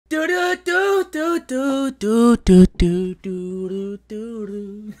Do do do do do do do do do do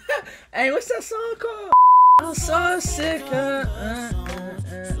do. Hey, what's that song called? I'm so sick of.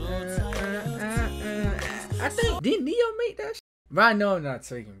 I think did Neo make that? Right? No, I'm not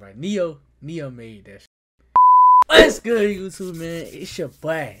tweaking, bro. Neo made that. What's good, YouTube, man? It's your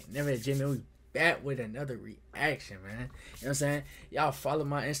boy, Never Jimmy. We back with another reaction, man. You know what I'm saying? Y'all follow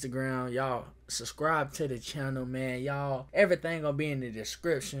my Instagram. Y'all subscribe to the channel, man. Y'all, everything gonna be in the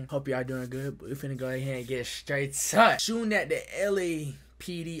description. Hope y'all doing good. But we finna go ahead and get straight to it. Shooting at the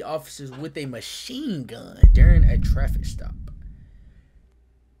LAPD officers with a machine gun during a traffic stop.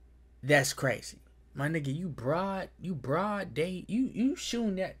 That's crazy. My nigga, you broad day. You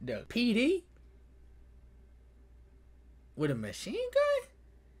shooting at the PD with a machine gun?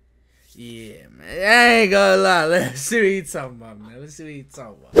 Yeah, man. I ain't gonna lie. Let's see what he talking about, man. Let's see what he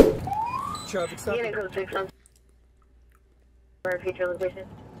talking about. Traffic stop. Future location.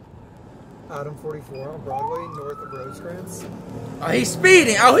 Adam 44 on Broadway, north of Rosecrans. Oh, he's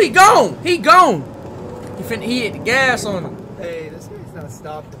speeding. Oh, he gone. He gone. He hit the gas on him. Hey, this guy's not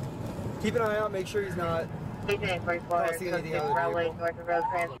stopping. Keep an eye out. Make sure he's not. He's in 44. Broadway, north of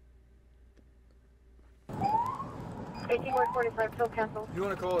Rosecrans. 18-45, still cancel. You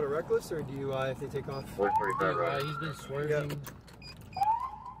want to call it a reckless or a DUI if they take off? 445, right? He's been swerving. Yep.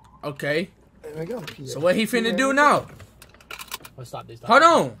 Okay. There we go. So what he finna do now? Oh, stop this. Hold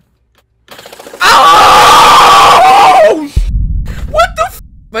on. Oh! What the f?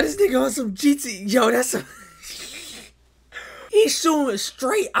 But this nigga on some GT. Yo, that's a. He's shooting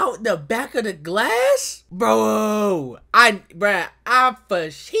straight out the back of the glass, bro. He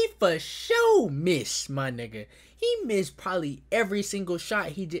for sure missed, my nigga. He missed probably every single shot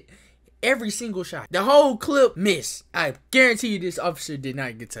he did. Every single shot. The whole clip missed. I guarantee you this officer did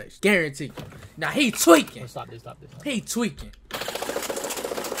not get touched. Guarantee. Now he tweaking. Oh, stop this. He tweaking.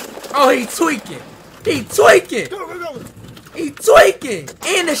 Oh, he tweaking. He tweaking. Go. He tweaking.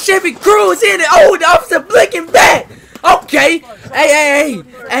 And the Chevy Cruze in it. Oh, the officer blinking back. Okay. Hey.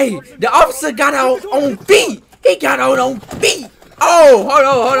 The officer got out on feet. He got out on feet. Oh, hold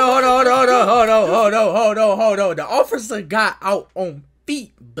on. The officer got out on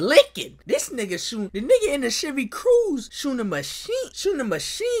feet blinking. This nigga shooting. The nigga in the Chevy Cruze shooting a machine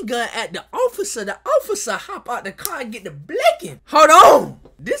gun at the officer. The officer hop out the car and get the blinking. Hold on.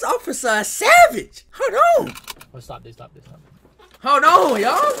 This officer a savage. Hold on. Oh, stop this. Hold on,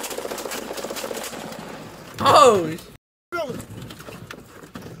 y'all. Oh.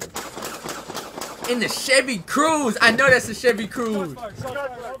 In the Chevy Cruze. I know that's a Chevy Cruze.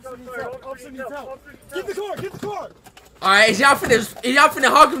 Get the car. Alright, is y'all finna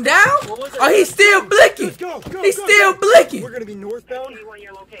hawk him down? Oh, he's still blinking. Go. He's still blinking. We're gonna be northbound.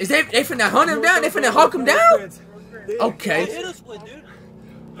 Is they finna hunt him down? They finna hawk him down? Okay.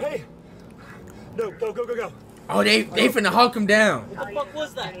 Hey. No, go. Oh, they finna hawk him down. What the fuck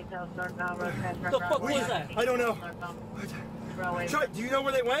was that? I don't know. Chuck, do you know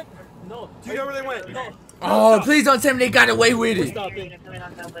where they went? No. Do you know where they went? No. Oh, please don't tell me they got away with it.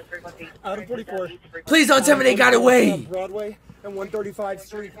 Adam 44. Please don't tell me they got away. On Broadway and 135th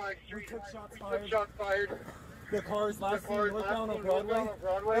Street. We took shots fired. The cars last seen northbound on Broadway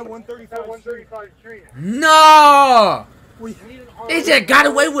and 135th Street. No! They just got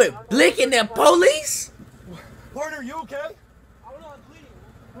away with blinking the police? Partner, you okay?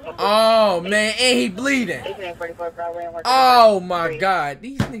 Oh, man, and he bleeding. Oh, my God.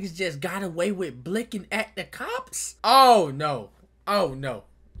 These niggas just got away with blinking at the cops? Oh, no.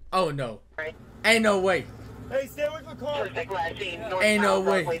 Ain't no way. Hey, stay away from the car. Ain't no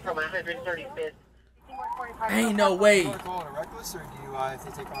way. Ain't no way. Want to call it a reckless or DUI if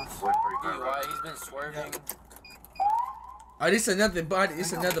they take off? Right? He's been swerving. Oh, this another body.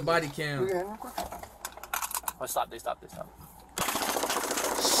 It's another body cam. Oh, stop this.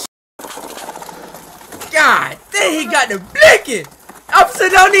 God dang, he got the blinking. Officer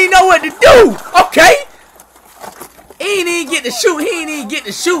don't even know what to do. Okay. He ain't even get to shoot.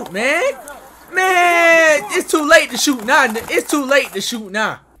 Man, it's too late to shoot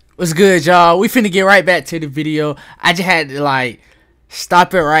now. What's good, y'all? We finna get right back to the video. I just had to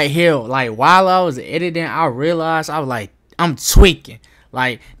stop it right here. While I was editing, I realized I'm tweaking.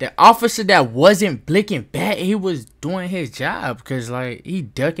 The officer that wasn't blinking back, he was doing his job because he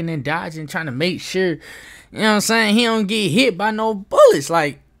ducking and dodging, trying to make sure, you know what I'm saying, he don't get hit by no bullets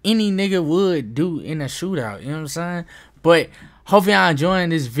like any nigga would do in a shootout, you know what I'm saying? But hope y'all enjoying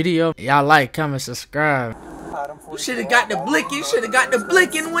this video. Y'all like, comment, subscribe. You should have got the blinking. You should have got the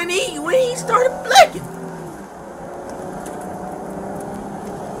blinking when he started blinking.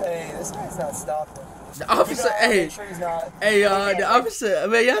 Hey, this guy's not stopping. The officer, hey, Make sure he's not. hey, the officer,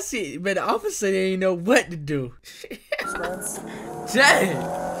 man, y'all see, man, the officer didn't know what to do. Dang.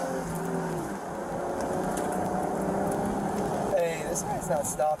 Hey, this guy's not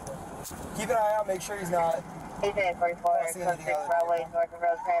stopping. Keep an eye out, make sure he's not. He's in 44, Coast 6 Railway, north of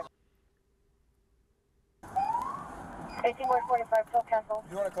Rosecrans. 18-45, till cancel.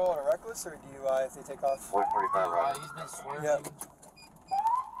 You want to call it a reckless or DUI if they take off? 145 right. He's been swerving. Yep.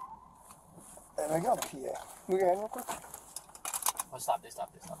 And I got a PA. Move your hand real quick. Oh, stop this,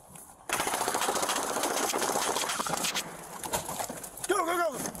 stop this, stop. Go,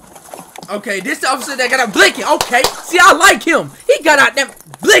 go, go! Okay, this the officer that got a blinking. Okay, see, I like him. He got out there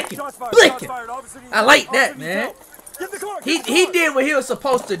blinking, blinking. I like that, man. He did what he was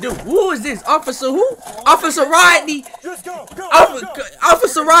supposed to do. Who is this? Officer who? Officer Rodney. Just go, go,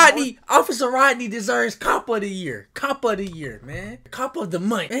 Officer Rodney. Officer Rodney deserves Cop of the Year. Cop of the Year, man. Cop of the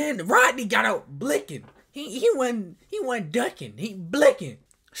month. Man, Rodney got out blinking. He wasn't ducking. He blinking.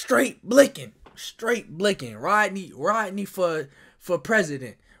 Straight blinking. Straight blinking. Rodney for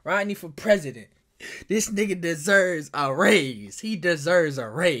president. Rodney for president. This nigga deserves a raise. He deserves a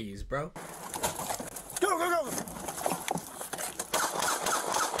raise, bro. Go, go, go!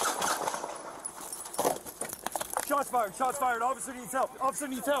 Shots fired, shots fired. Officer needs help. Officer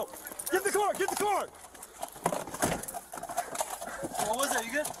needs help. Get the car, get the car! What was that?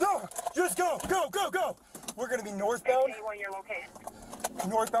 You good? No, just go, go, go, go! We're gonna be northbound. Your location.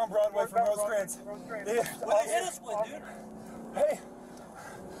 Northbound Broadway from Rosecrans. Yeah, What they hit us with, dude? Hey!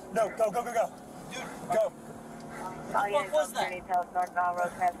 No, go, go, go, go! Dude, Go! All units was on that? details northbound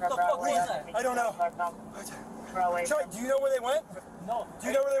Rosecrans from fuck Broadway. was that? I don't know. Northbound Broadway. Troy, do you know where they went? no. Do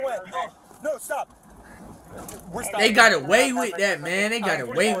you know where they went? No, stop! We're stopping. They got away with that, man. They got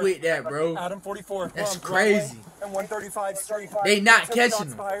away with that, bro. Adam 44. That's on Broadway crazy. And 135 Street. They not Took catching shots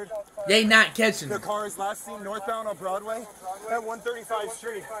them. fired. They not catching The them. car is last seen northbound on Broadway at 135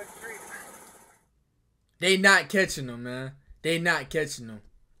 Street. They not catching them, man. They not catching them.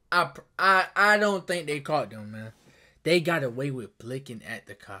 I don't think they caught them, man. They got away with blinking at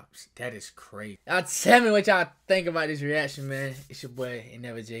the cops. That is crazy. Y'all tell me what y'all think about this reaction, man. It's your boy,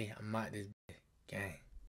 Never J. I'm out this gang.